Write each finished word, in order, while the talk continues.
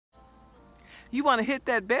You want to hit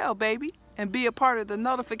that bell, baby, and be a part of the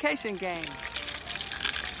notification game.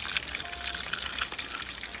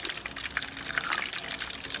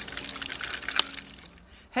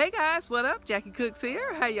 Hey guys, what up? Jackie Cooks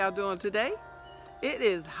here. How y'all doing today? It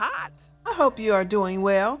is hot. I hope you are doing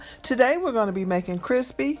well. Today we're going to be making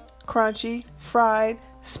crispy, crunchy, fried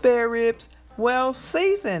spare ribs, well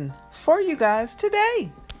seasoned for you guys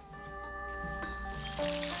today.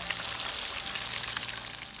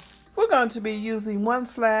 We're going to be using 1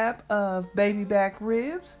 slab of baby back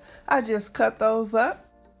ribs. I just cut those up.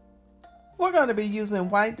 We're going to be using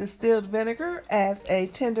white distilled vinegar as a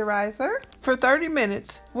tenderizer. For 30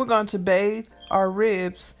 minutes, we're going to bathe our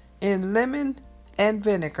ribs in lemon and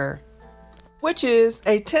vinegar, which is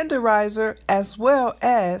a tenderizer as well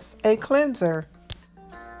as a cleanser.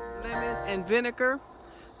 Lemon and vinegar.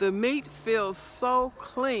 The meat feels so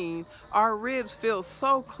clean. Our ribs feel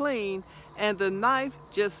so clean, and the knife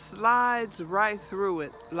just slides right through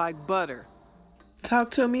it like butter. Talk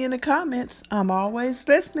to me in the comments. I'm always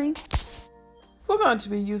listening. We're going to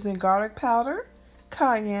be using garlic powder,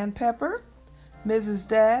 cayenne pepper, Mrs.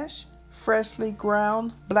 Dash, freshly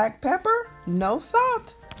ground black pepper, no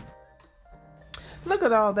salt. Look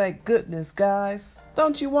at all that goodness, guys.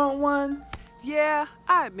 Don't you want one? Yeah,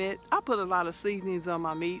 I admit, I put a lot of seasonings on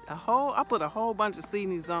my meat. I put a whole bunch of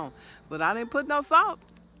seasonings on, but I didn't put no salt.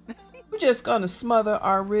 We're just going to smother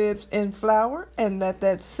our ribs in flour and let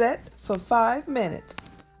that set for 5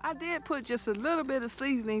 minutes. I did put just a little bit of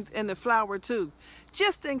seasonings in the flour too,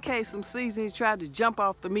 just in case some seasonings tried to jump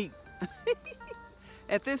off the meat.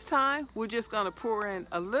 At this time, we're just going to pour in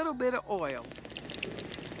a little bit of oil.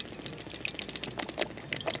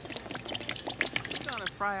 We're going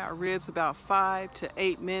to fry our ribs about 5 to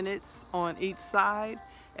 8 minutes on each side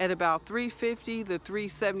at about 350 to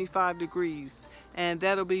 375 degrees, and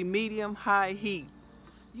that'll be medium-high heat.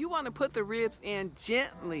 You want to put the ribs in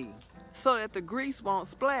gently so that the grease won't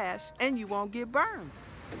splash and you won't get burned.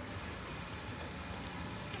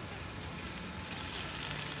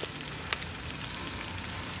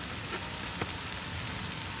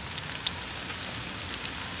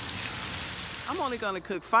 I'm only going to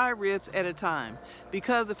cook 5 ribs at a time,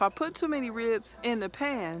 because if I put too many ribs in the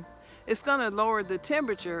pan, it's going to lower the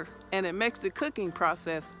temperature and it makes the cooking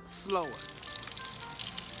process slower.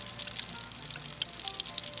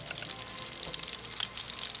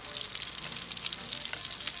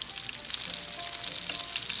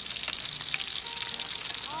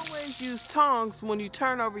 Always use tongs when you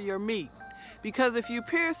turn over your meat, because if you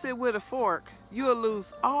pierce it with a fork, you'll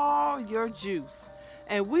lose all your juice.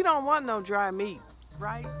 And we don't want no dry meat,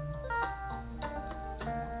 right?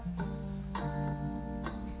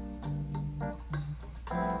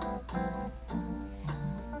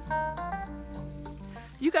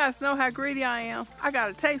 You guys know how greedy I am. I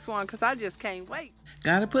gotta taste one because I just can't wait.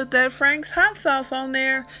 Gotta put that Frank's hot sauce on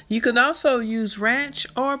there. You can also use ranch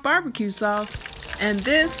or barbecue sauce. And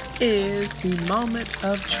this is the moment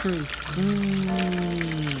of truth.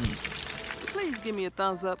 Please give me a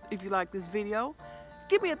thumbs up if you like this video.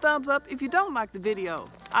 Give me a thumbs up if you don't like the video.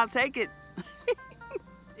 I'll take it.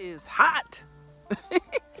 It's hot.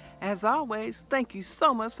 As always, thank you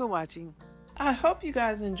so much for watching. I hope you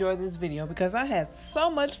guys enjoyed this video because I had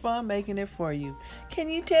so much fun making it for you. Can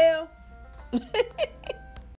you tell?